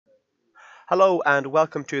Hello and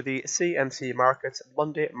welcome to the CMC Markets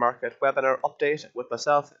Monday Market Webinar Update with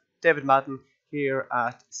myself, David Madden, here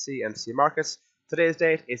at CMC Markets. Today's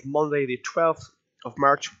date is Monday the 12th of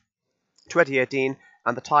March 2018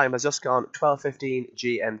 and the time has just gone 12:15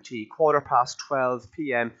 GMT, quarter past 12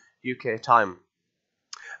 PM UK time.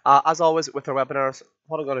 As always with our webinars,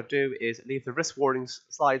 what I'm going to do is leave the risk warnings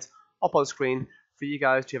slides up on screen for you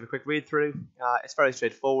guys to have a quick read through. It's very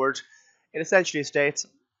straightforward. It essentially states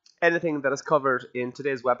anything that is covered in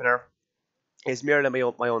today's webinar is merely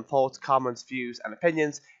my own thoughts, comments, views, and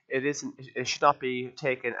opinions. It should not be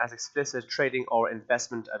taken as explicit trading or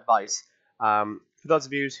investment advice. For those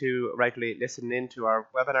of you who regularly listen in to our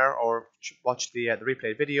webinar or watch the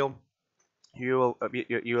replayed video, you'll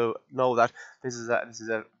know that this is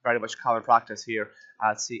a very much common practice here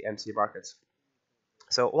at CMC Markets.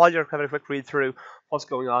 So while you're having a quick read through what's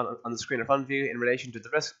going on the screen in front of you in relation to the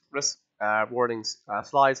risk warnings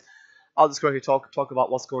slides, I'll just quickly talk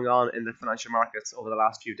about what's going on in the financial markets over the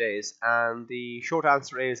last few days. And the short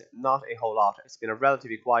answer is not a whole lot. It's been a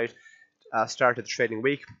relatively quiet start to the trading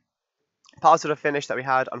week. Positive finish that we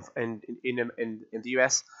had in the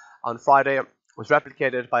US on Friday was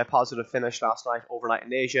replicated by a positive finish last night overnight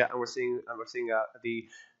in Asia, and we're seeing the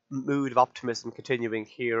mood of optimism continuing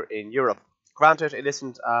here in Europe. Granted, it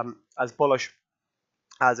isn't as bullish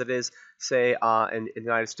as it is, say, in the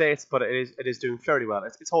United States, but it is doing fairly well.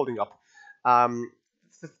 It's holding up.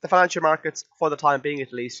 The financial markets, for the time being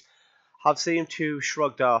at least, have seemed to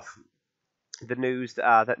shrugged off the news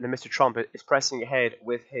that Mr. Trump is pressing ahead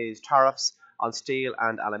with his tariffs on steel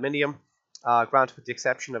and aluminium. Granted, with the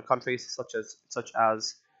exception of countries such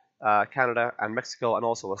as Canada and Mexico and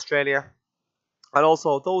also Australia, and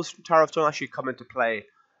also those tariffs don't actually come into play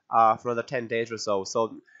for another 10 days or so. So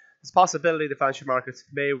there's a possibility the financial markets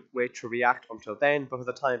may wait to react until then, but for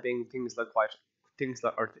the time being, things are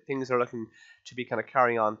looking to be kind of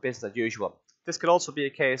carrying on business as usual. This could also be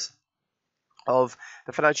a case of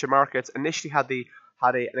the financial markets initially had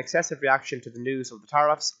an excessive reaction to the news of the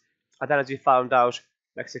tariffs, and then as we found out,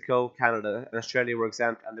 Mexico, Canada, and Australia were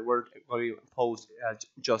exempt and they weren't going to be imposed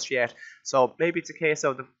just yet. So maybe it's a case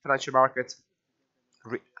of the financial markets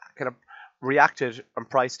kind of reacted and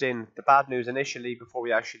priced in the bad news initially before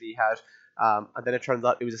we actually had, and then it turns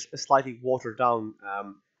out it was a slightly watered down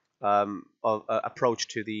approach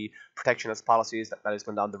to the protectionist policies that has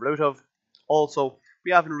gone down the route of. Also,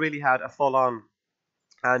 we haven't really had a full-on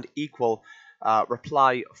and equal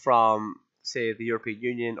reply from, say, the European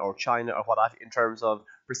Union or China or what have you in terms of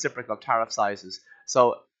reciprocal tariff sizes.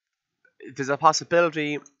 So there's a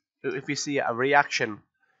possibility if we see a reaction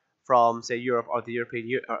from, say, Europe or the European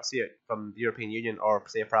Union or,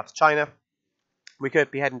 say, perhaps China, we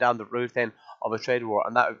could be heading down the route then of a trade war,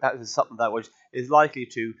 and that is something that is likely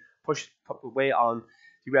to push weight on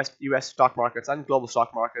US stock markets and global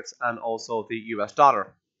stock markets, and also the US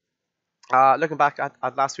dollar. Looking back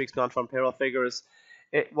at last week's non-farm payroll figures,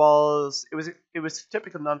 it was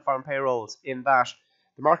typical non-farm payrolls in that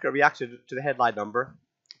the market reacted to the headline number,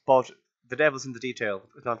 but the devil's in the detail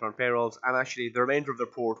with non-farm payrolls, and actually the remainder of the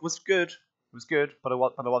report was good. It was good, but it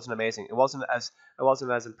wasn't amazing. It wasn't as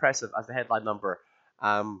impressive as the headline number.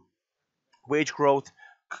 Wage growth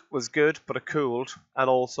was good, but it cooled, and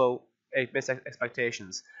also it missed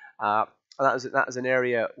expectations. And that is an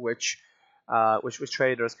area which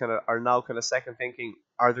traders are now second thinking: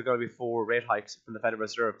 are there going to be 4 rate hikes from the Federal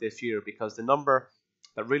Reserve this year? Because the number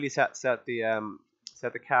that really set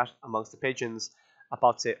the cat amongst the pigeons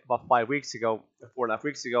about 5 weeks ago, 4.5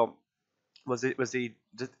 weeks ago, was the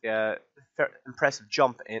impressive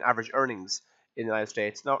jump in average earnings in the United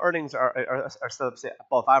States. Now earnings are still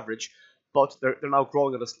above average, but they're now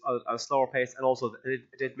growing at a slower pace, and also it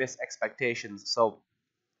did miss expectations. So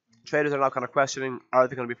traders are now kind of questioning: are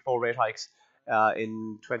there going to be 4 rate hikes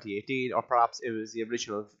in 2018, or perhaps it was the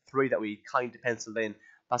original 3 that we kind of penciled in?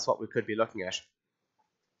 That's what we could be looking at.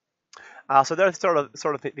 So there's sort of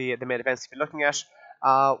the main events to be looking at.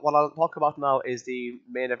 What I'll talk about now is the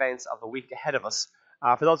main events of the week ahead of us.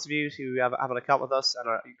 For those of you who have an account with us and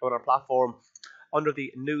are going on our platform, under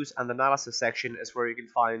the news and analysis section is where you can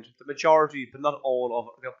find the majority, but not all,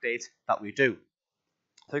 of the updates that we do.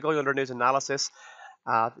 So going under news analysis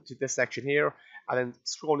to this section here, and then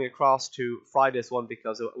scrolling across to Friday's one,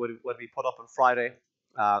 because it would be put up on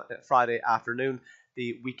Friday afternoon,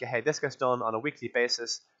 the week ahead. This gets done on a weekly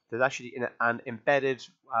basis. There's actually an embedded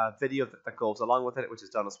video that goes along with it, which is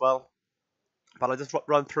done as well. But I'll just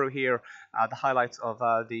run through here the highlights of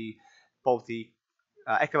both the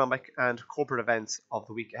economic and corporate events of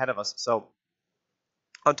the week ahead of us. So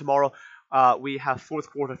on tomorrow, we have fourth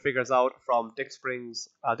quarter figures out from Dick's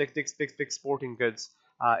Sporting Goods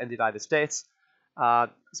in the United States.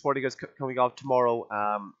 Sporting goods coming out tomorrow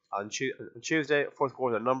on Tuesday, fourth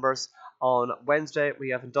quarter numbers. On Wednesday, we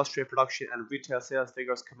have industrial production and retail sales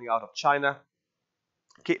figures coming out of China.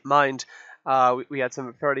 Keep in mind, we had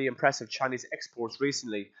some fairly impressive Chinese exports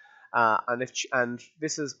recently, and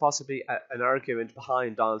this is possibly an argument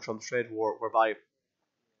behind Donald Trump's trade war, whereby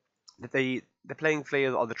the playing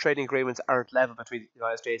field or the trading agreements aren't level between the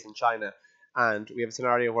United States and China, and we have a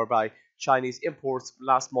scenario whereby Chinese imports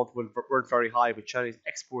last month weren't very high, but Chinese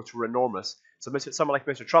exports were enormous. So someone like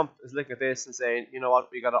Mr. Trump is looking at this and saying, you know what,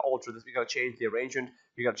 we got to alter this, we got to change the arrangement,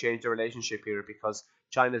 we got to change the relationship here, because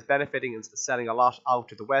China is benefiting and selling a lot out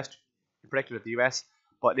to the West, in particular the US,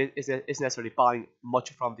 but it isn't necessarily buying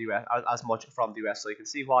much from the US, as much from the US. So you can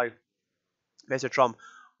see why Mr. Trump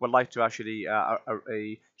would like to actually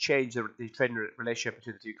change the trading relationship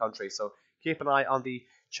between the two countries. So keep an eye on the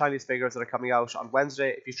Chinese figures that are coming out on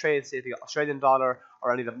Wednesday. If you trade, say, the Australian dollar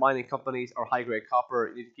or any of the mining companies or high-grade copper,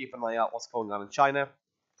 you need to keep an eye out what's going on in China.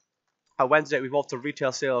 On Wednesday, we've also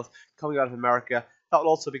retail sales coming out of America. That will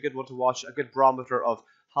also be a good one to watch, a good barometer of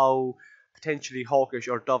how potentially hawkish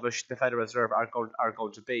or dovish the Federal Reserve are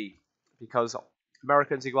going to be, because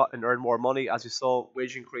Americans go out and earn more money. As you saw,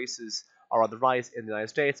 wage increases are on the rise in the United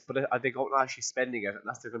States, but are they going to actually spending it? And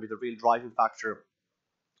that's going to be the real driving factor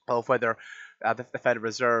of whether the Federal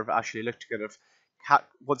Reserve actually look to kind of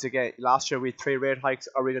once again, last year we had 3 rate hikes.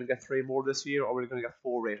 Are we going to get 3 more this year, or are we going to get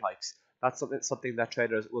 4 rate hikes? That's something that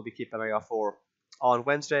traders will be keeping an eye out for. On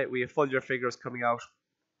Wednesday, we have full year figures coming out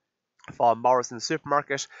for Morrison's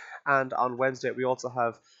Supermarket, and on Wednesday we also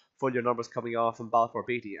have full year numbers coming off from Balfour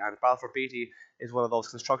Beatty. And Balfour Beatty is one of those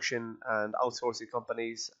construction and outsourcing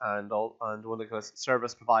companies and one of the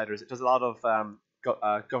service providers. It does a lot of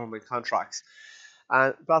government contracts.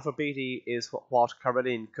 And Balfour Beatty is what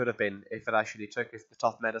Caroline could have been if it actually took the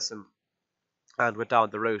tough medicine and went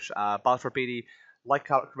down the route. Balfour Beatty, like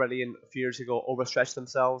Caroline a few years ago, overstretched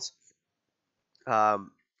themselves,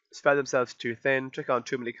 spread themselves too thin, took on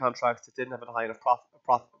too many contracts that didn't have a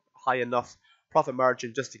high enough profit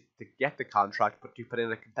margin just to get the contract, but to put in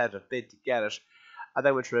a competitive bid to get it, and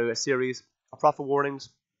then went through a series of profit warnings,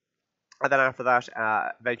 and then after that,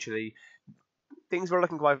 eventually things were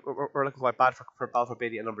looking quite bad for Balfour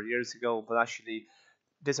Beatty a number of years ago, but actually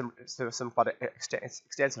did some quite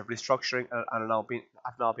extensive restructuring and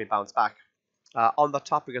have now been bounced back. On that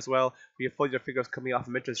topic as well, we have full year figures coming off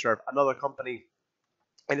from Interserve, another company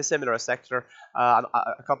in a similar sector, a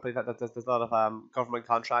company that does a lot of government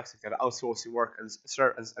contracts, kind of outsourcing work and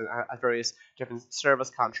various different service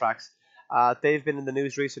contracts. They've been in the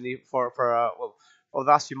news recently for the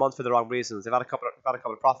last few months for the wrong reasons. They've had a couple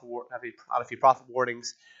of few profit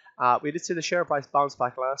warnings. We did see the share price bounce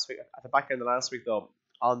back last week, at the back end of last week though,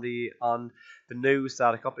 on the news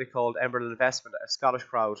that a company called Emerald Investment, a Scottish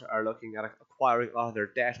crowd, are looking at acquiring a lot of their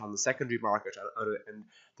debt on the secondary market, and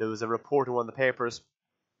there was a report in one of the papers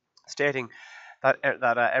stating that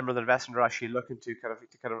Emerald Investment are actually looking to kind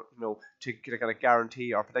of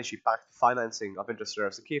guarantee or potentially back the financing of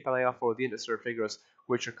Interserve. So keep an eye out for the Interserve figures,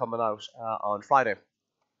 which are coming out on Friday.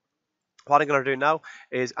 What I'm going to do now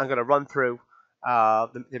is I'm going to run through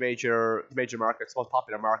the major markets, most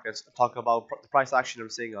popular markets, talk about the price action I'm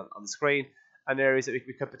seeing on the screen, and areas that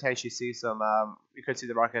we could potentially see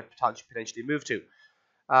the market potentially move to.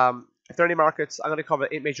 If there are any markets, I'm going to cover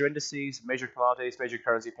 8 major indices, major commodities, major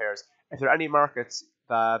currency pairs. If there are any markets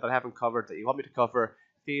that I haven't covered that you want me to cover,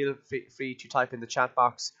 feel free to type in the chat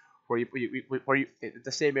box where you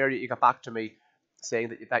the same area you got back to me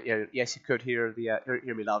saying that yes, you could hear me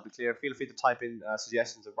loud and clear. Feel free to type in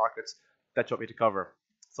suggestions of markets that you want me to cover.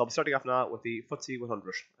 So I'm starting off now with the FTSE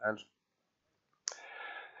 100, and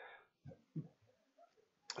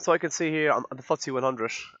so I can see here on the FTSE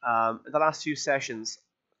 100, in the last few sessions,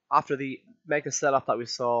 after the mega sell-off that we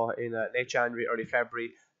saw in late January, early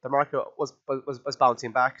February, the market was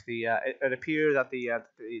bouncing back. It appeared that the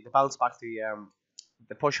bounce back, the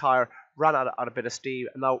push higher ran out a bit of steam,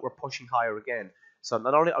 and now we're pushing higher again. So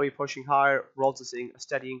not only are we pushing higher, we're also seeing a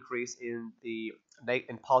steady increase in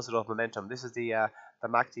positive momentum. This is the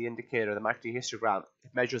MACD indicator, the MACD histogram.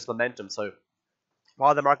 It measures momentum. So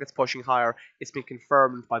while the market's pushing higher, it's been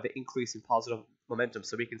confirmed by the increase in positive momentum.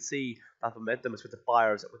 So we can see that momentum is with the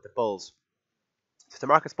buyers and with the bulls. So the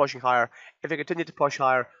market's pushing higher. If we continue to push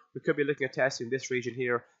higher, we could be looking at testing this region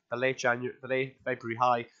here, the late February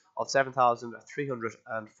high of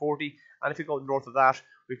 7,340. And if we go north of that,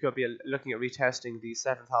 we could be looking at retesting the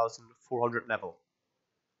 7,400 level.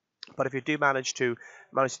 But if you do manage to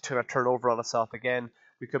turn over on itself again,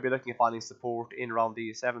 we could be looking at finding support in around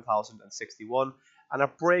the 7,061, and a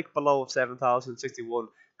break below 7,061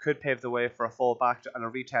 could pave the way for a fallback and a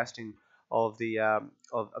retesting of the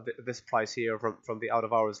this price here from the out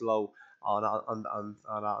of hours low on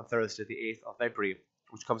Thursday, the 8th of February,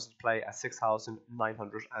 which comes into play at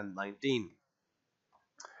 6,919.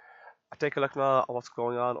 I take a look now at what's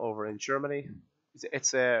going on over in Germany.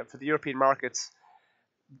 It's for the European markets.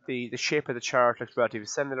 The shape of the chart looks relatively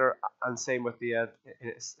similar, and same with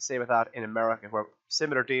that in America, where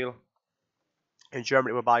similar deal in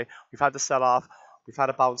Germany, whereby we've had the sell off, we've had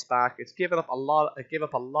a bounce back. It's given up a lot. It gave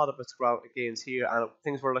up a lot of its ground gains here, and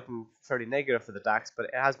things were looking fairly negative for the DAX, but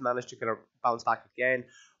it has managed to kind of bounce back again.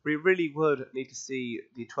 We really would need to see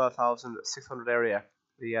the 12,600 area,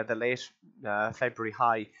 the late February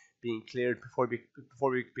high, being cleared before we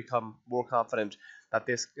become more confident that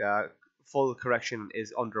this full correction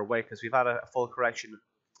is underway, because we've had a full correction,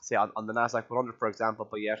 say on the Nasdaq 100, for example,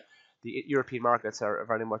 but yet the European markets are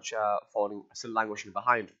very much still languishing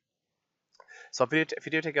behind. So if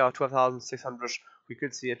you do take out 12,600, we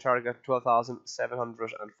could see a target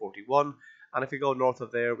 12,741, and if we go north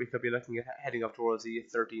of there, we could be looking at heading up towards the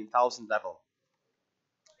 13,000 level.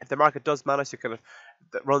 If the market does manage to kind of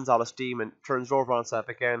runs out of steam and turns over on itself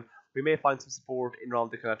again, we may find some support in around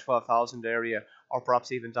the kind of 12,000 area, or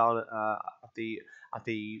perhaps even down at the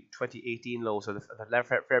 2018 lows, or the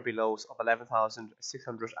February lows of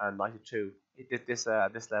 11,692. This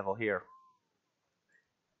level here.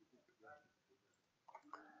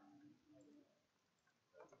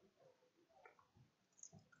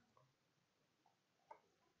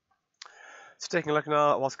 So taking a look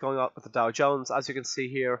now at what's going on with the Dow Jones, as you can see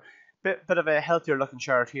here, bit of a healthier looking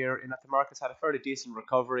chart here, in that the market's had a fairly decent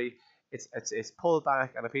recovery. It's pulled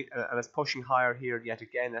back and it's pushing higher here yet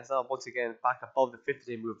again. It's now once again back above the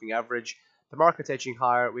 50-day moving average. The market's edging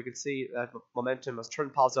higher. We can see that momentum has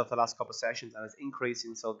turned positive the last couple of sessions and is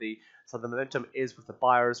increasing. So the momentum is with the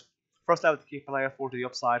buyers. First level to keep an eye out for to the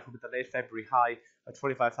upside will be the late February high at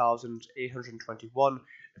 25,821.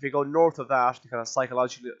 If you go north of that, the kind of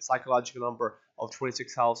psychological number of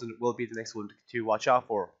 26,000 will be the next one to watch out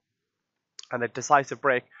for. And a decisive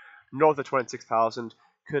break north of 26,000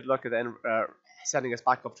 could look at then sending us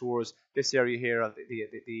back up towards this area here of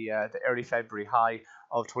the early February high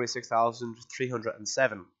of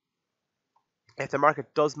 26,307. If the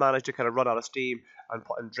market does manage to kind of run out of steam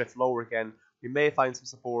and drift lower again, we may find some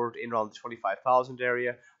support in around the 25,000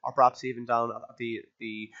 area, or perhaps even down at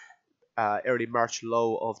the early March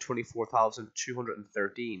low of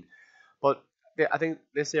 24,213. But I think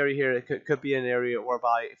this area here could be an area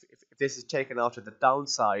whereby if this is taken out to the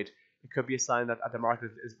downside, it could be a sign that the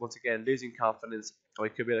market is once again losing confidence, or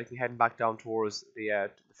it could be heading back down towards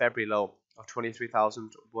the February low of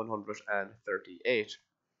 23,138.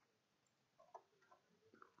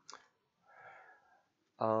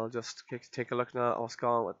 I'll just take a look now at what's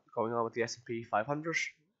going on with the S&P 500.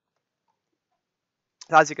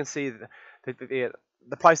 As you can see, the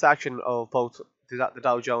price action of both the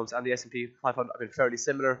Dow Jones and the S&P 500 have been fairly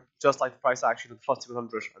similar, just like the price action of the FTSE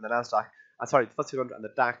 100 and the Nasdaq. The FTSE 100 and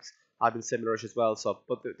the DAX have been similar as well. So,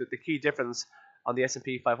 but the key difference on the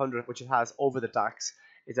S&P 500, which it has over the DAX,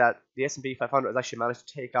 is that the S&P 500 has actually managed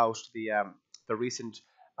to take out the recent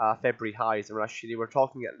February highs, and we're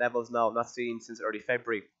talking at levels now not seen since early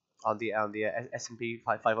February on the S&P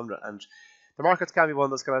 500. And the markets can be one of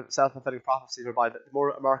those kind of self-fulfilling prophecies, whereby the more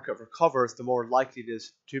a market recovers, the more likely it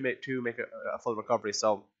is to make a full recovery.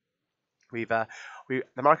 So the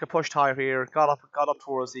market pushed higher here, got up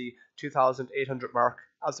towards the 2,800 mark.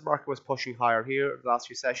 As the market was pushing higher here the last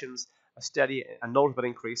few sessions, a steady and notable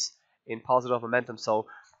increase in positive momentum. So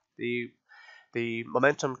the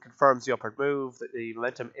momentum confirms the upward move. The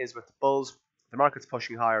momentum is with the bulls. The market's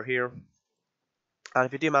pushing higher here. And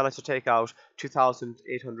if you do manage to take out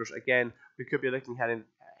 2,800 again, we could be looking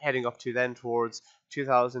heading up to then towards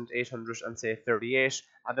 2,800 and say 38.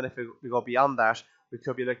 And then if we go beyond that, we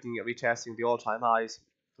could be looking at retesting the all-time highs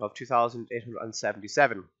of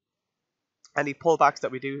 2,877. Any pullbacks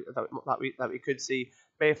that we could see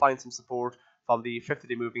may find some support from the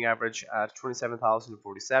 50-day moving average at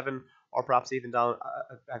 27,047, or perhaps even down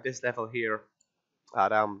at this level here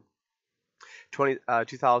at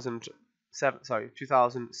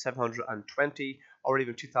 2,720, or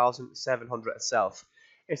even 2,700 itself.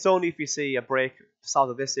 It's only if you see a break south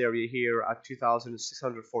of this area here at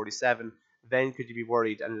 2,647, then could you be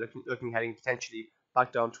worried and looking heading potentially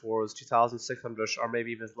back down towards 2,600, or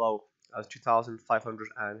maybe even as low as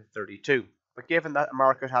 2,532. But given that the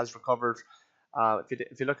market has recovered,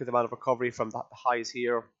 if you look at the amount of recovery from the highs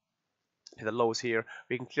here to the lows here,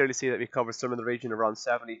 we can clearly see that we covered some in the region around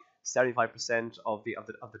 75% of the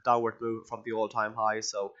downward move from the all-time high.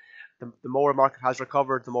 So the more a market has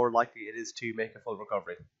recovered, the more likely it is to make a full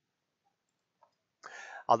recovery.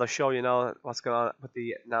 I'll show you now what's going on with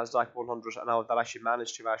the Nasdaq 100, and now that actually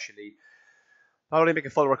managed to actually not only make a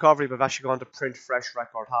full recovery, but actually gone to print fresh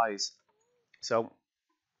record highs. So,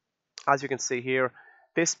 as you can see here,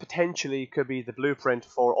 this potentially could be the blueprint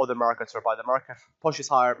for other markets, whereby the market pushes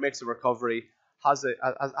higher, makes a recovery, has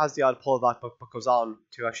the odd pullback, but goes on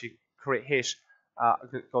to actually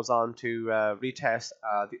goes on to retest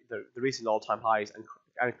the recent all-time highs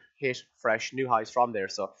and hit fresh new highs from there.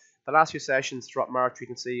 So the last few sessions throughout March, we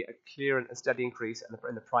can see a clear and steady increase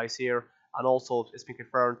in the price here, and also it's been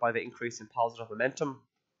confirmed by the increase in positive momentum.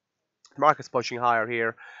 The market's pushing higher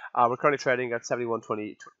here. We're currently trading at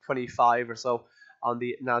 71.25 or so on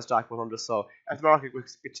the Nasdaq 100. So if the market will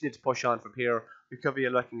continue to push on from here, we could be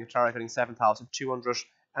looking at targeting 7,200.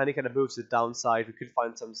 Any kind of moves to the downside, we could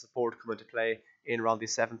find some support come into play in around the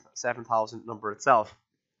 7,000 number itself.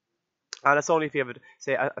 And it's only if you have a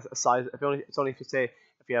size. It's only if you say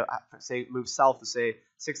move south to say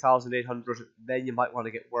 6,800, then you might want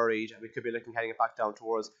to get worried, and we could be looking heading it back down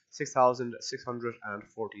towards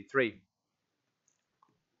 6,643.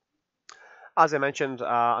 As I mentioned,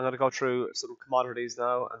 I'm going to go through some commodities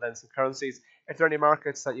now and then some currencies. If there are any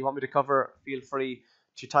markets that you want me to cover, feel free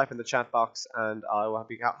to type in the chat box, and I will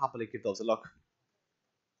happily give those a look.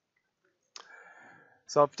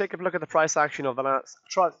 So if you take a look at the price action of the last,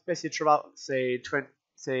 basically throughout say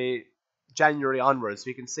January onwards,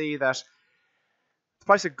 we can see that the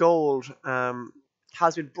price of gold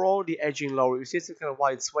has been broadly edging lower. We see some kind of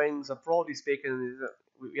wide swings, but broadly speaking,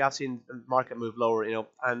 we have seen the market move lower,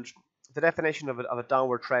 and the definition of a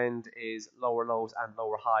downward trend is lower lows and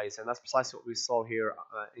lower highs, and that's precisely what we saw here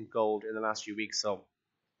in gold in the last few weeks. So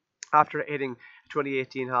after hitting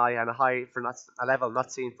 2018 high and a high for a level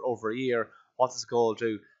not seen for over a year, what does gold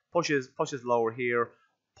do? Pushes lower here,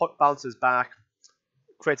 bounces back,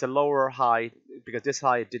 creates a lower high because this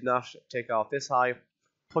high did not take off this high,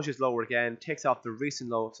 pushes lower again, takes off the recent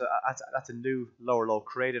low, so that's a new lower low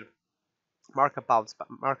created. Market has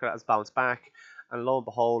bounced back, and lo and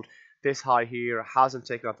behold, this high here hasn't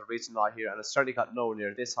taken off the recent high here, and it's certainly got nowhere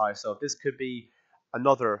near this high. So this could be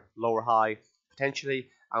another lower high potentially,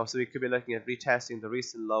 and so we could be looking at retesting the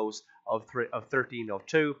recent lows of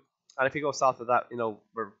 1302. And if you go south of that,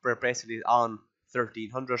 we're basically on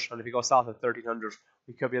 1300, and if you go south of 1300,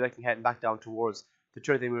 we could be looking heading back down towards the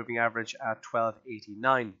 2-day moving average at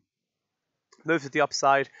 1289. Move to the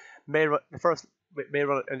upside, the first may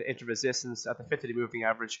run into resistance at the 50-day moving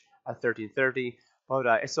average at 1330, but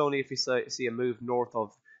it's only if you see a move north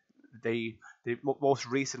of the most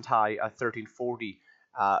recent high at 1340.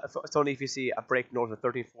 It's only if you see a break north of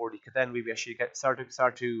 1340, then we actually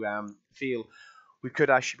start to feel we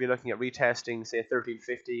could actually be looking at retesting, say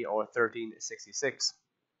 1350 or 1366,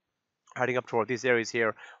 heading up toward these areas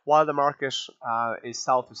here. While the market is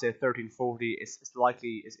south of say 1340, it's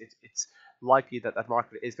likely that that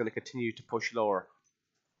market is going to continue to push lower.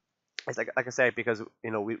 It's like I said, because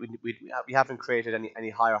we haven't created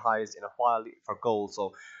any higher highs in a while for gold.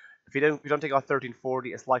 So if you don't take out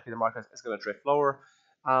 1340, it's likely the market is going to drift lower.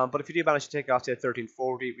 But if you do manage to take out say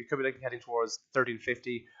 1340, we could be heading towards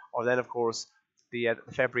 1350, or then of course the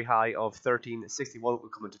February high of 1361 will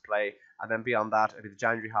come into play, and then beyond that it'll be the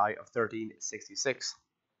January high of 1366.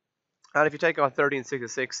 And if you take out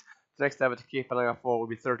 1366, the next level to keep an eye out for will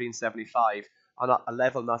be 1375, on a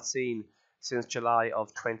level not seen since July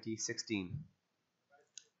of 2016.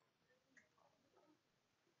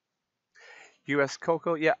 US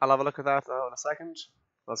cocoa, yeah, I'll have a look at that now in a second.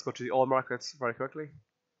 Let's go to the oil markets very quickly.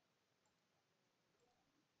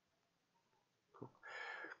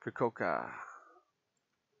 Cocoa.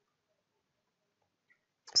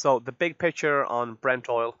 So the big picture on Brent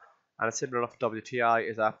oil, and it's similar enough to WTI,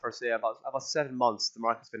 is that for say about 7 months the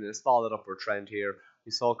market's been in a solid upward trend here.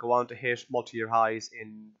 We saw it go on to hit multi-year highs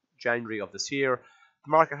in January of this year.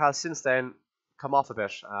 The market has since then come off a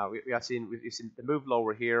bit. We've seen the move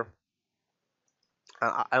lower here.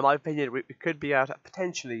 In my opinion, we could be at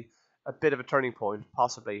potentially a bit of a turning point,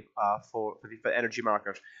 possibly for the energy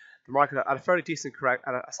market. The market at a fairly decent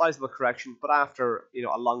a sizable correction, but after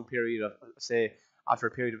a long period of after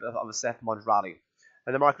a period of a 7-month rally,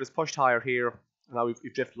 and the market has pushed higher here, and now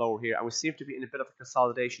we've drifted lower here, and we seem to be in a bit of a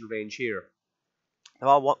consolidation range here.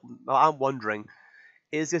 Now I'm wondering,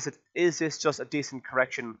 is this just a decent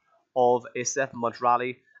correction of a 7-month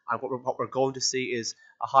rally, and what we're going to see is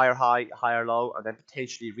a higher high, higher low, and then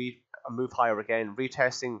potentially a move higher again,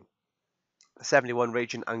 retesting the 71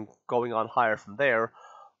 region and going on higher from there?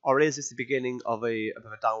 Or is this the beginning of a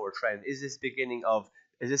downward trend? Is this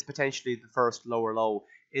potentially the first lower low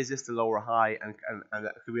is this the lower high, and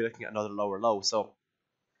could be looking at another lower low. So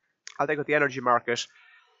I think with the energy market,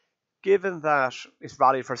 given that it's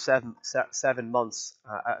rallied for 7 months,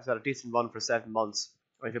 it's had a decent run for 7 months,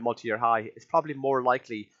 or even multi-year high, it's probably more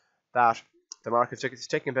likely that the market's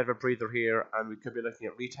taking a bit of a breather here, and we could be looking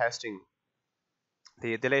at retesting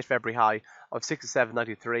the late February high of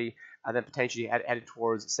 67.93, and then potentially headed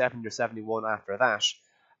towards 70 or 71 after that.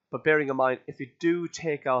 But bearing in mind, if we do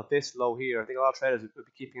take out this low here, I think a lot of traders would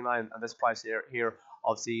be keeping an eye on this price here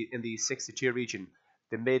obviously in the 62 region,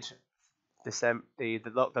 the mid December, the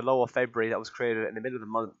low of February that was created in the middle of the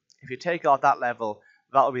month. If you take out that level,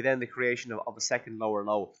 that will be then the creation of a second lower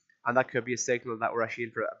low, and that could be a signal that we're actually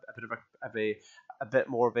in for a bit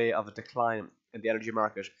more of a decline in the energy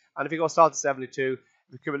market. And if you go south to 72,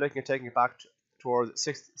 we could be looking at taking it back towards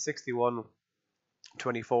 61.24,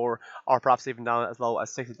 or perhaps even down as low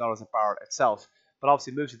as $60 a barrel itself. But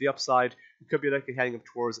obviously, move to the upside, we could be looking heading up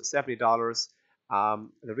towards $70.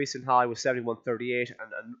 The recent high was 71.38,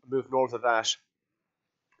 and move north of that,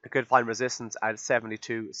 we could find resistance at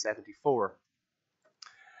 72.74.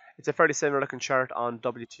 It's a fairly similar looking chart on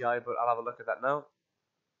WTI, but I'll have a look at that now.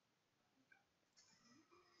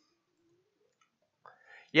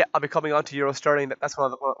 Yeah, I'll be coming on to Euro Sterling. That's one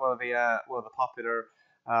of the popular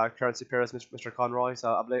currency pairs, Mr. Conroy.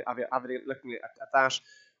 So I'll be looking at that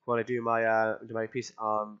when I do my piece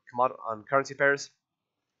on currency pairs.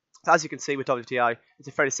 So as you can see with WTI, it's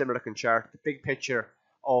a fairly similar looking chart. The big picture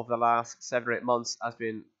of the last 7 or 8 months has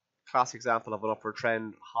been a classic example of an upward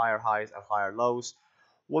trend, higher highs and higher lows.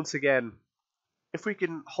 Once again, if we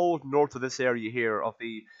can hold north of this area here of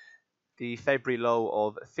the February low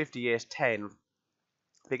of 58.10,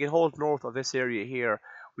 if we can hold north of this area here,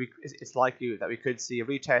 it's likely that we could see a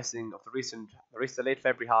retesting of the late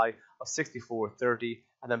February high of 64.30,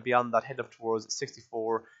 and then beyond that head up towards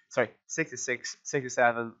 66,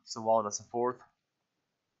 67, so on and so forth.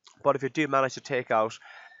 But if you do manage to take out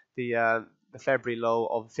the February low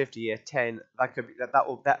of 58.10,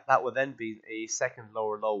 that will then be a second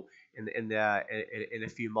lower low in a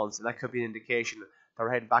few months, and that could be an indication that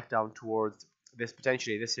we're heading back down towards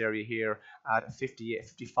potentially this area here at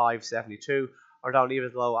 55.72, or down even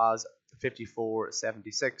as low as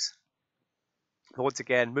 54.76. But once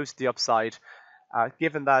again, moves to the upside.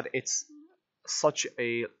 Given that it's such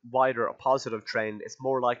a wider positive trend, it's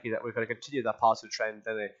more likely that we're going to continue that positive trend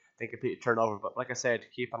than a complete turnover. But like I said,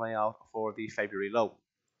 keep an eye out for the February low.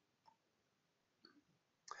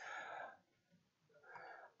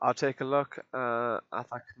 I'll take a look at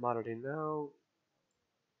that commodity now.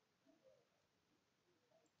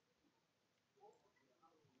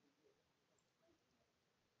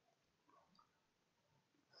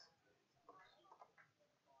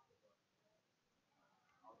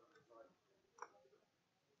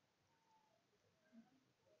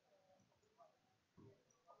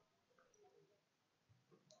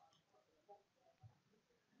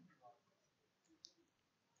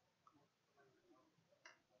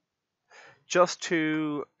 Just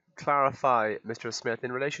to clarify, Mr. Smith,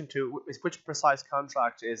 in relation to which precise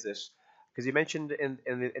contract is it? Because you mentioned in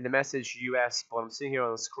the message US, but what I'm seeing here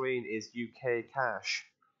on the screen is UK cash.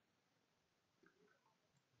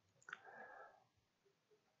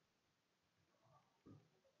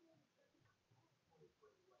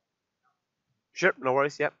 Sure, no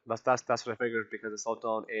worries. Yep, that's what I figured, because it's all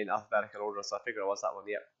done in alphabetical order, so I figured it was that one.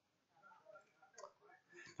 Yep.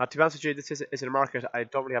 Now, to be honest with you, this is a market I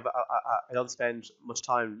don't really I don't spend much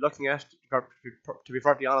time looking at, to be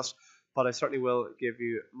perfectly honest. But I certainly will give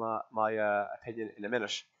you my opinion in a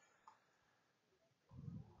minute.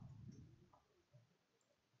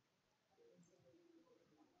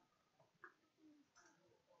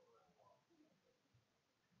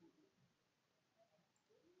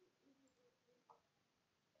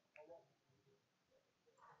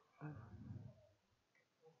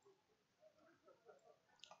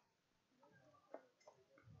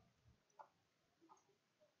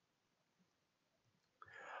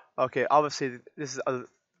 Okay, obviously this is a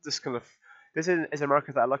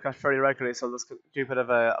market that I look at fairly regularly, so let's do a bit of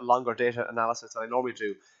a longer data analysis than I normally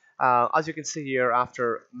do. As you can see here,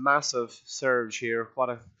 after massive surge here, what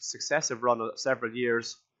a successive run of several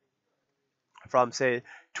years, from say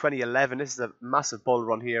 2011, this is a massive bull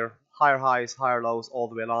run here, higher highs, higher lows all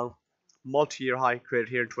the way along. Multi-year high created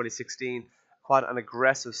here in 2016, quite an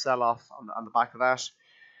aggressive sell-off on the back of that.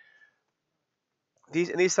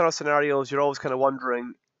 In these sort of scenarios, you're always kind of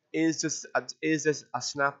wondering, is this a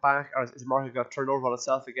snapback, or is the market going to turn over on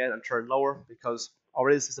itself again and turn lower? Or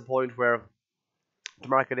is this a point where the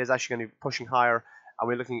market is actually going to be pushing higher, and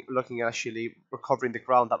we're looking at actually recovering the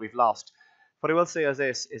ground that we've lost? What I will say is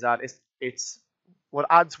this: is that it's what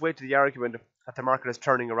adds weight to the argument that the market is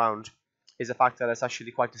turning around is the fact that it's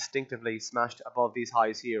actually quite distinctively smashed above these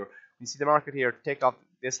highs here. You see the market here take off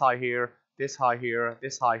this high here, this high here,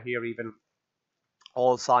 this high here, even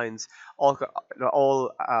all signs, all that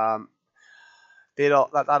all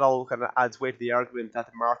kind of adds weight to the argument that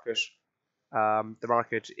the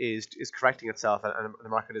market is correcting itself, and the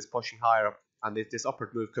market is pushing higher, and this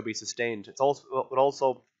upward move could be sustained. It's also what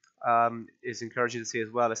also is encouraging to see as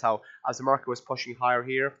well is how, as the market was pushing higher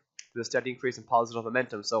here, there's a steady increase in positive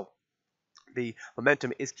momentum. So the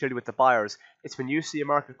momentum is clearly with the buyers. It's when you see a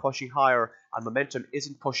market pushing higher and momentum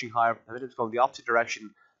isn't pushing higher, momentum's going the opposite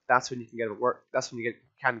direction. That's when you can get a bit That's when you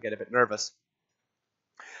can get a bit nervous.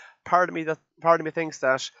 Part of me thinks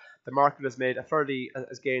that the market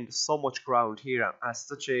has gained so much ground here as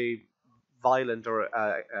such a violent or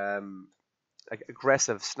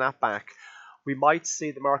aggressive snapback. We might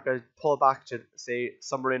see the market pull back to, say,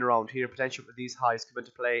 somewhere in around here. Potentially with these highs come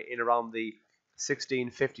into play in around the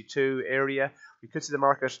 1652 area. We could see the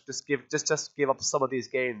market just give up some of these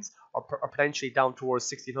gains, or potentially down towards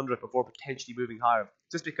 1600 before potentially moving higher.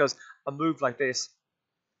 Just because a move like this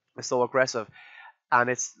is so aggressive,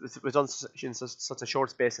 and it was done in such a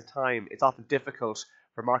short space of time, it's often difficult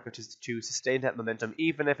for markets to sustain that momentum,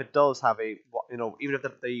 even if it does have even if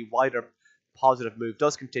the wider positive move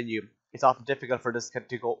does continue. It's often difficult for this to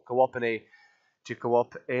go up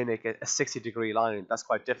in a 60-degree line. That's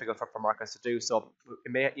quite difficult for markets to do. So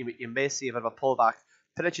you may see a bit of a pullback,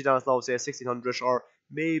 potentially down as low as, say, 1600, or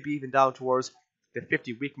maybe even down towards the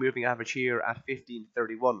 50-week moving average here at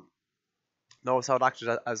 1531. Notice how it acted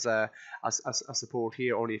as support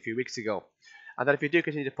here only a few weeks ago. And then if you do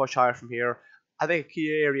continue to push higher from here, I think a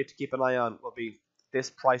key area to keep an eye on will be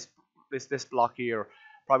this block here.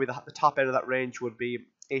 Probably the top end of that range would be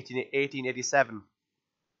 1887.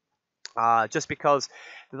 Just because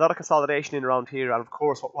there's a lot of consolidation in around here, and of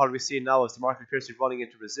course what we're seeing now is the market appears to be running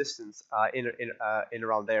into resistance in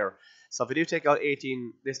around there. So if we do take out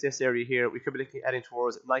this area here, we could be looking heading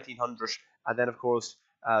towards 1900, and then of course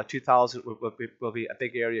 2000 will be a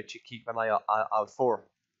big area to keep an eye out for.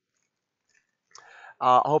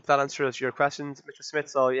 I hope that answers your questions, Mr. Smith.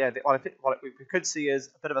 So yeah, what we could see is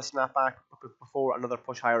a bit of a snapback before another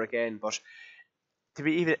push higher again. But to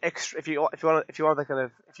be even extra, if you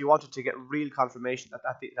wanted to get real confirmation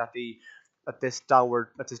that this downward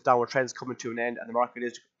trend is coming to an end and the market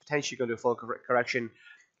is potentially going to do a full correction,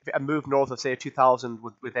 a move north of, say, 2000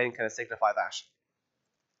 would then kind of signify that.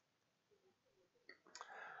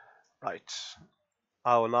 Right.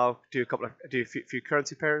 I will now do a few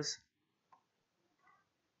currency pairs.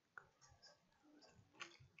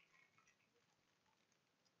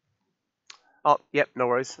 Oh, yep, no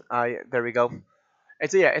worries. There we go.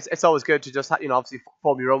 It's always good to just obviously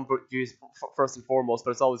form your own views first and foremost,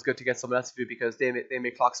 but it's always good to get someone else's view because they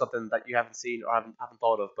may clock something that you haven't seen or haven't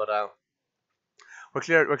thought of. But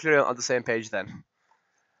we're clear on the same page then.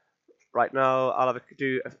 Right now, I'll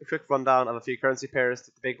do a quick rundown of a few currency pairs,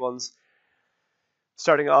 the big ones.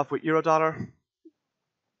 Starting off with euro dollar.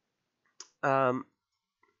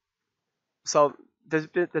 So there's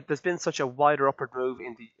been such a wider upward move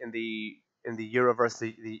in the euro versus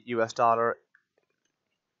the US dollar.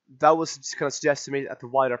 That was just kind of suggest to me that the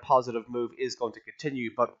wider positive move is going to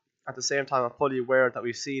continue, but at the same time, I'm fully aware that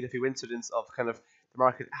we've seen a few incidents of kind of the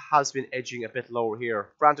market has been edging a bit lower here.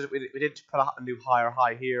 Granted, we did put a new higher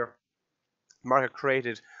high here. The market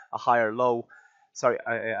created a higher low,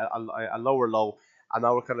 a lower low, and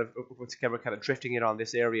now we're kind of drifting in on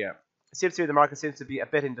this area. It seems to me the market seems to be a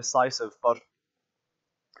bit indecisive, but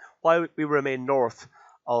while we remain north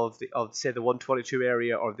of say the 122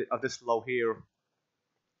 area or of this low here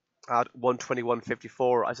at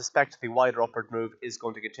 121.54, I suspect the wider upward move is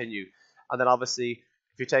going to continue. And then obviously,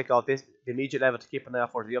 if you take off this, the immediate level to keep an eye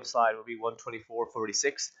out for the upside will be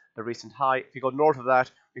 124.46, the recent high. If you go north of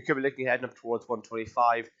that, you could be looking heading up towards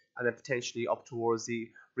 125, and then potentially up towards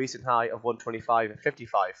the recent high of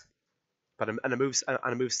 125.55. But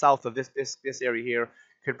a move south of this area here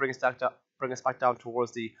could bring us back down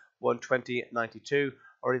towards the 120.92,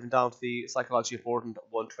 or even down to the psychologically important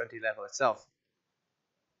 120 level itself.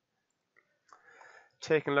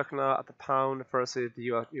 Taking a look now at the pound versus the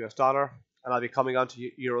US dollar, and I'll be coming on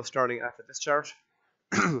to euro sterling after this chart.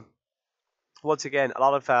 Once again, a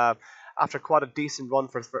lot of after quite a decent run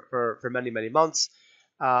for many months,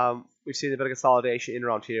 we've seen a bit of consolidation in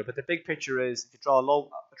around here. But the big picture is, if you draw a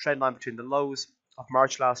trend line between the lows of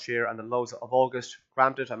March last year and the lows of August,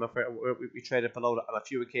 granted, I'm afraid we traded below on a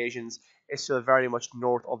few occasions, it's still very much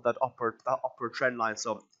north of that upward trend line.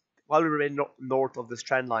 So while we remain north of this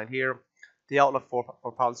trend line here, the outlook for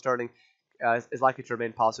pound sterling is likely to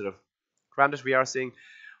remain positive. Granted, we are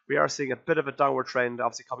seeing a bit of a downward trend,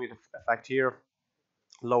 obviously coming into effect here.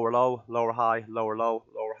 Lower low, lower high, lower low,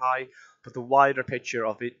 lower high. But the wider picture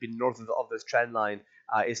of it being north of this trend line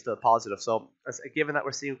is still positive. So, given that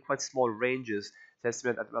we're seeing quite small ranges, the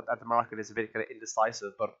estimate that the market is a bit kind of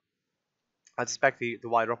indecisive. But I suspect the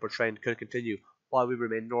wider upward trend could continue while we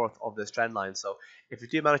remain north of this trend line. So, if we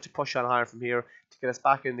do manage to push on higher from here to get us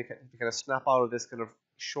back in, to kind of snap out of this kind of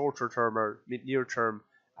shorter term or near term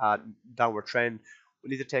downward trend, we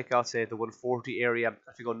need to take out, say, the 140 area.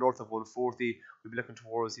 If we go north of 140, we'll be looking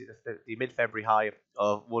towards the mid-February high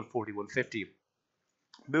of 140, 150.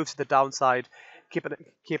 Move to the downside, keep an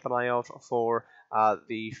eye out for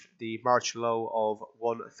the March low of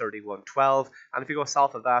 131.12, and if you go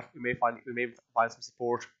south of that, we may find some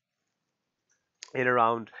support in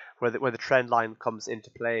around where the trend line comes into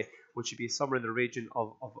play, which should be somewhere in the region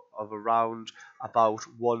of around about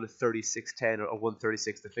 136.10 or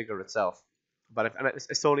 136 the figure itself. But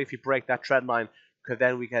it's only if you break that trend line, because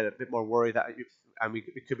then we get a bit more worried that we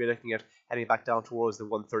could be looking at heading back down towards the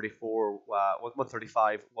 134,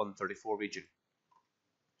 135, 134 region.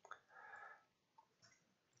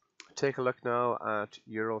 Take a look now at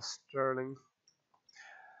Euro Sterling.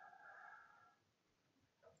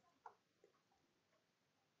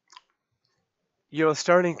 Euro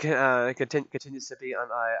Sterling continues to be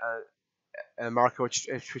a market which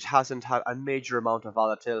hasn't had a major amount of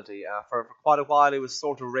volatility. For quite a while, it was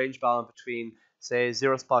sort of range bound between, say,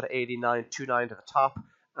 0.8929 to the top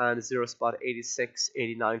and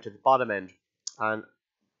 0.8689 to the bottom end. And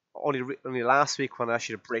only last week, when I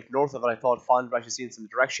actually break north of it, I thought finally we're actually seeing some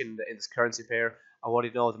direction in this currency pair. And what do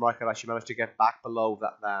you know, the market actually managed to get back below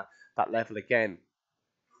that level again.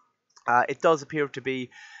 It does appear to be,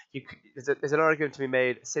 there's an argument to be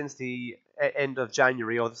made since the end of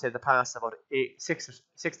January, or say the past about 6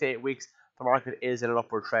 to 8 weeks, the market is in an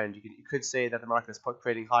upward trend. You could say that the market is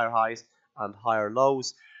creating higher highs and higher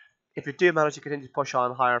lows. If you do manage to continue to push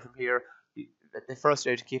on higher from here, the first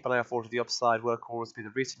area to keep an eye out for to the upside will, of course, be the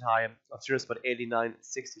recent high of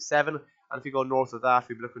 0.8967, and if you go north of that,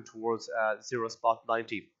 we'll be looking towards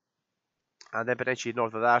 0.90. And then potentially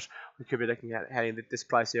north of that, we could be looking at heading this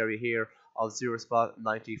price area here of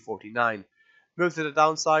 0.9049. Move to the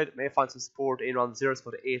downside, may find some support in around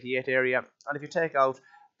 0.88 area. And if you take out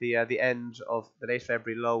the end of the late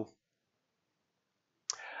February low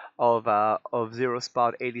of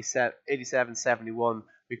 0.8771,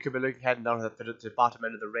 we could be looking heading down to the bottom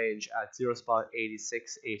end of the range at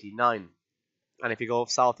 0.8689. And if you go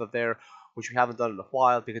south of there, which we haven't done in a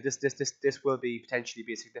while, because this will potentially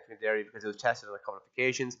be a significant area because it was tested on a couple of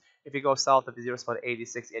occasions. If you go south of the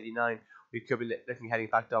 0.8689, we could be heading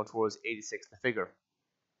back down towards 86 the figure.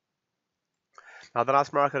 Now the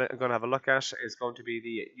last market I'm going to have a look at is going to be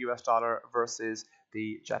the US dollar versus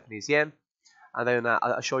the Japanese yen, and then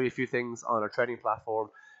I'll show you a few things on our trading platform,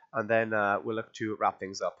 and then we'll look to wrap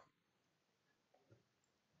things up.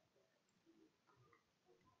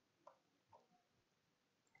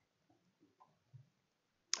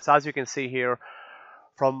 So as you can see here,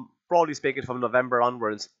 broadly speaking, from November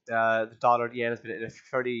onwards, the dollar yen has been in a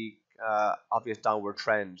fairly obvious downward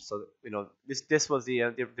trend. So this was the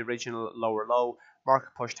original lower low.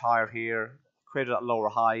 Market pushed higher here, created a lower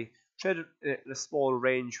high, traded in a small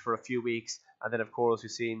range for a few weeks, and then of course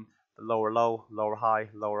we've seen the lower low, lower high,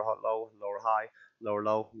 lower low, lower high, lower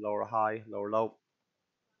low, lower high, lower low.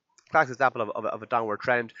 Classic example of a downward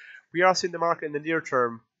trend. We are seeing the market in the near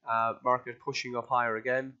term, market pushing up higher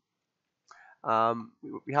again.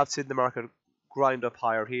 We have seen the market grind up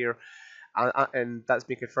higher here, and that's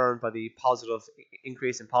been confirmed by the positive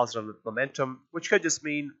increase in positive momentum, which could just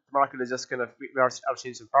mean the market is just we are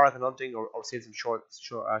seeing some bargain hunting or seeing some short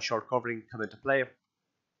covering come into play.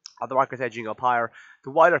 The market's edging up higher.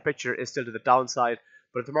 The wider picture is still to the downside,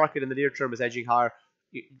 but if the market in the near term is edging higher,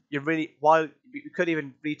 while you could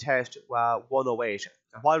even retest 108,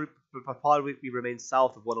 while we remain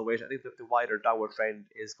south of 108, I think that the wider downward trend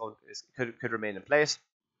could remain in place.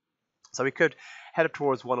 So we could head up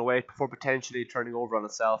towards 108 before potentially turning over on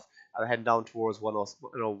itself and heading down towards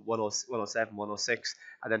 107, 106,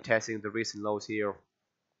 and then testing the recent lows here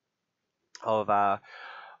of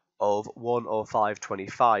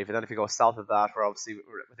 105.25. And then if you go south of that, we're obviously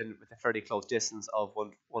within a fairly close distance of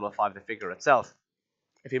 105, the figure itself.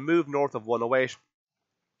 If you move north of 108,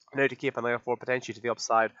 now to keep an eye out for potentially to the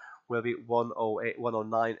upside will be 108,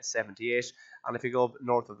 109.78, and if you go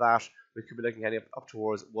north of that, we could be looking heading up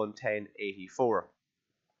towards 110.84.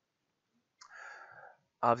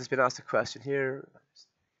 I've just been asked a question here.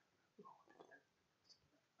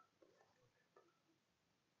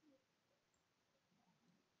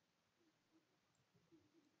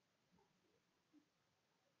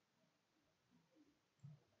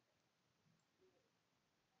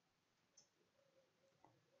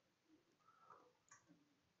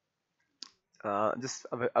 I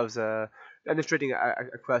was illustrating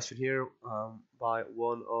a question here by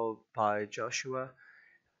Joshua.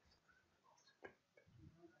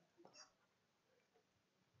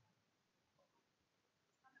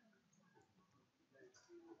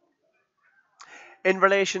 In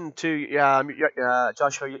relation to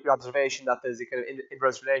Joshua, your observation that there's a kind of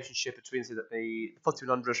inverse relationship between say, the FTSE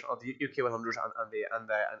 100 or the UK 100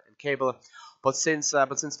 and cable, but since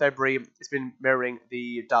February it's been mirroring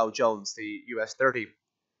the Dow Jones, the US 30.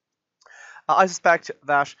 I suspect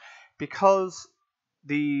that because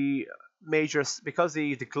the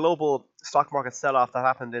global stock market sell-off that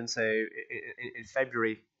happened in say in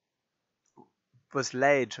February was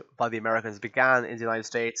led by the Americans, began in the United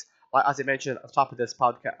States. As I mentioned at the top of this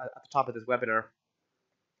podcast, at the top of this webinar,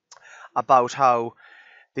 about how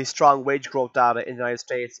the strong wage growth data in the United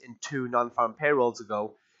States in two non-farm payrolls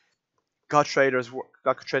ago got traders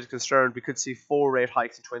concerned we could see four rate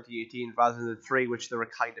hikes in 2018 rather than three, which they were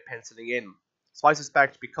kind of penciling in. So I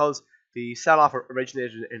suspect because the sell-off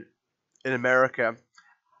originated in America,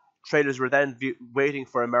 traders were then waiting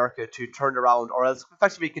for America to turn around, or else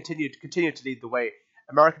effectively continued to lead the way.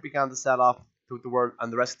 America began to sell off the world,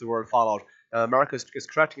 and the rest of the world followed. Now America is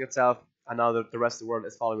correcting itself, and now the rest of the world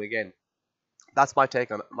is following again. That's my take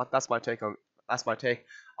on that's my take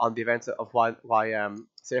on the events of why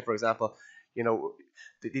say for example, you know,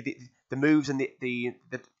 the moves and the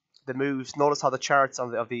moves. Notice how the charts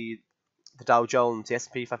of the Dow Jones, the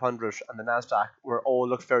S&P 500, and the Nasdaq were all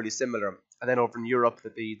looked fairly similar. And then over in Europe,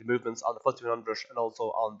 the movements on the FTSE 100 and also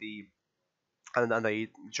on the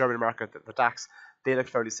German market, the DAX, they look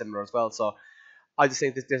fairly similar as well. So I just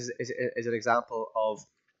think this is an example of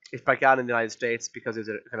it began in the United States because it was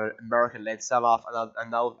a kind of American-led sell-off,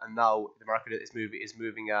 and now the market is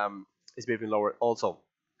moving lower also.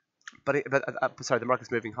 Sorry, the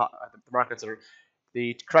market's moving hot. The markets are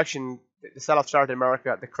the correction, the sell-off started in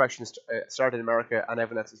America, the correction started in America, and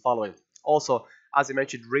everyone else is following. Also, as I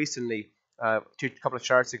mentioned recently, a couple of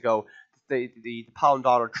charts ago, the pound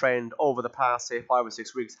dollar trend over the past say 5 or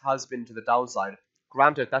 6 weeks has been to the downside.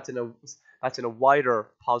 Granted, that's in a wider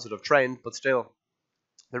positive trend, but still,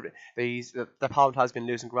 the pound has been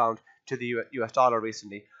losing ground to the US dollar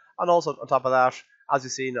recently. And also on top of that, as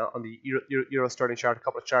you've seen on the Euro sterling chart a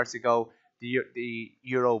couple of charts ago, the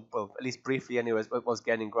euro, well, at least briefly anyways, was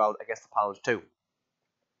gaining ground against the pound too.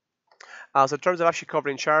 So in terms of actually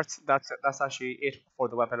covering charts, that's actually it for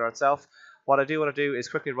the webinar itself. What I do want to do is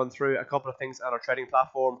quickly run through a couple of things on our trading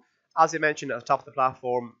platform. As I mentioned at the top of the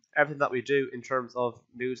platform, everything that we do in terms of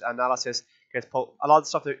news analysis gets a lot of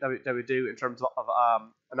stuff that we do in terms of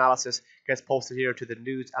analysis gets posted here to the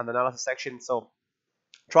news and analysis section. So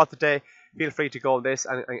throughout the day, feel free to go on this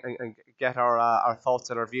and get our thoughts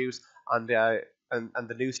and our views and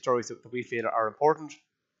the news stories that we feel are important.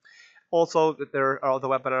 Also, there are other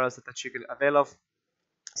webinars that you can avail of.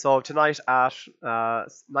 So tonight at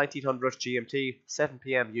 1900 GMT, 7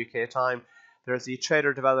 p.m. UK time, there's the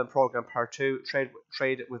Trader Development Program Part 2,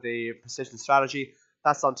 Trade with a Precision Strategy.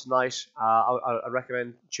 That's on tonight. I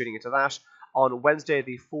recommend tuning into that. On Wednesday,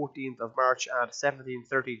 the 14th of March at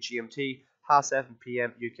 17:30 GMT, half 7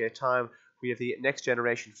 p.m. UK time, we have the Next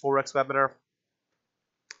Generation Forex webinar.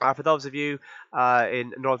 For those of you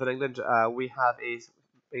in Northern England, we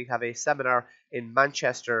have a seminar in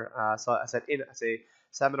Manchester. So I said it's a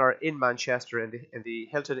seminar in Manchester in the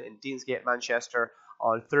Hilton in Deansgate, Manchester,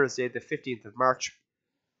 on Thursday, the 15th of March.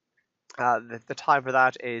 The time for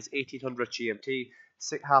that is 1800 GMT,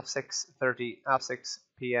 half 6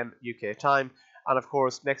 p.m. UK time, and of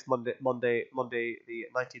course next Monday, the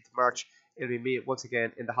 19th of March, it'll be me once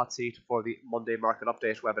again in the hot seat for the Monday Market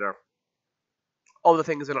Update webinar. All the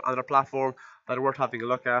things on our platform that are worth having a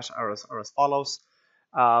look at are as follows.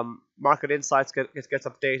 Market Insights gets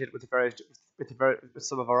updated with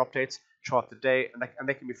some of our updates throughout the day, and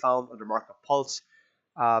they can be found under Market Pulse.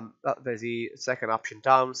 There's the second option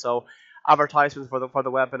down. So advertisements for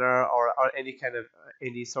the webinar or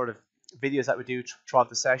any sort of videos that we do throughout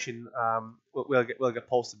the session will get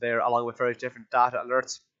posted there along with various different data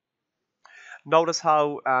alerts. Notice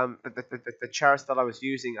how the charts that I was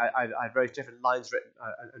using, I had various different lines written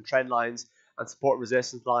and trend lines and support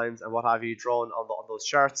resistance lines and what have you drawn on those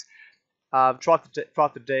charts.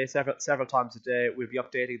 Throughout the day, several times a day, we'll be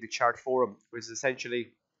updating the chart forum, which is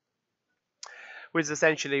essentially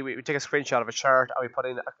we take a screenshot of a chart and we put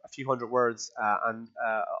in a few hundred words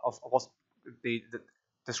of what's the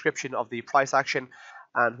description of the price action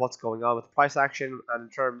and what's going on with the price action, and in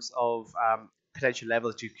terms of potential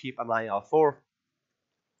levels to keep an eye out for.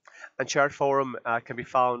 And chart forum can be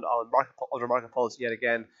found on under Market Pulse yet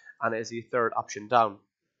again, and is the third option down.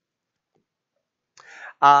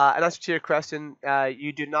 In answer to your question,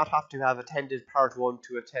 you do not have to have attended part one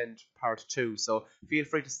to attend part two. So feel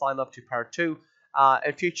free to sign up to part two.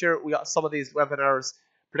 In future, we got some of these webinars,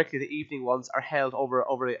 particularly the evening ones, are held over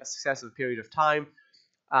a successive period of time.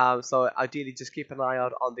 So ideally, just keep an eye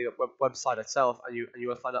out on the website itself, and you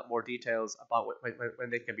will find out more details about when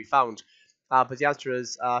they can be found. But the answer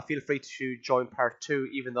is, feel free to join part two,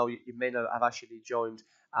 even though you may not have actually joined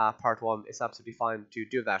part one. It's absolutely fine to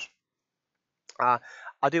do that.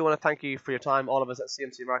 I do want to thank you for your time. All of us at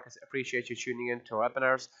CMC Markets appreciate you tuning in to our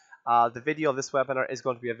webinars. The video of this webinar is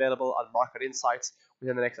going to be available on Market Insights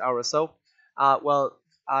within the next hour or so.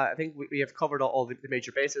 I think we have covered all the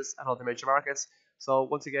major bases and all the major markets. So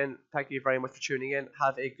once again, thank you very much for tuning in.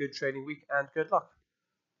 Have a good trading week and good luck.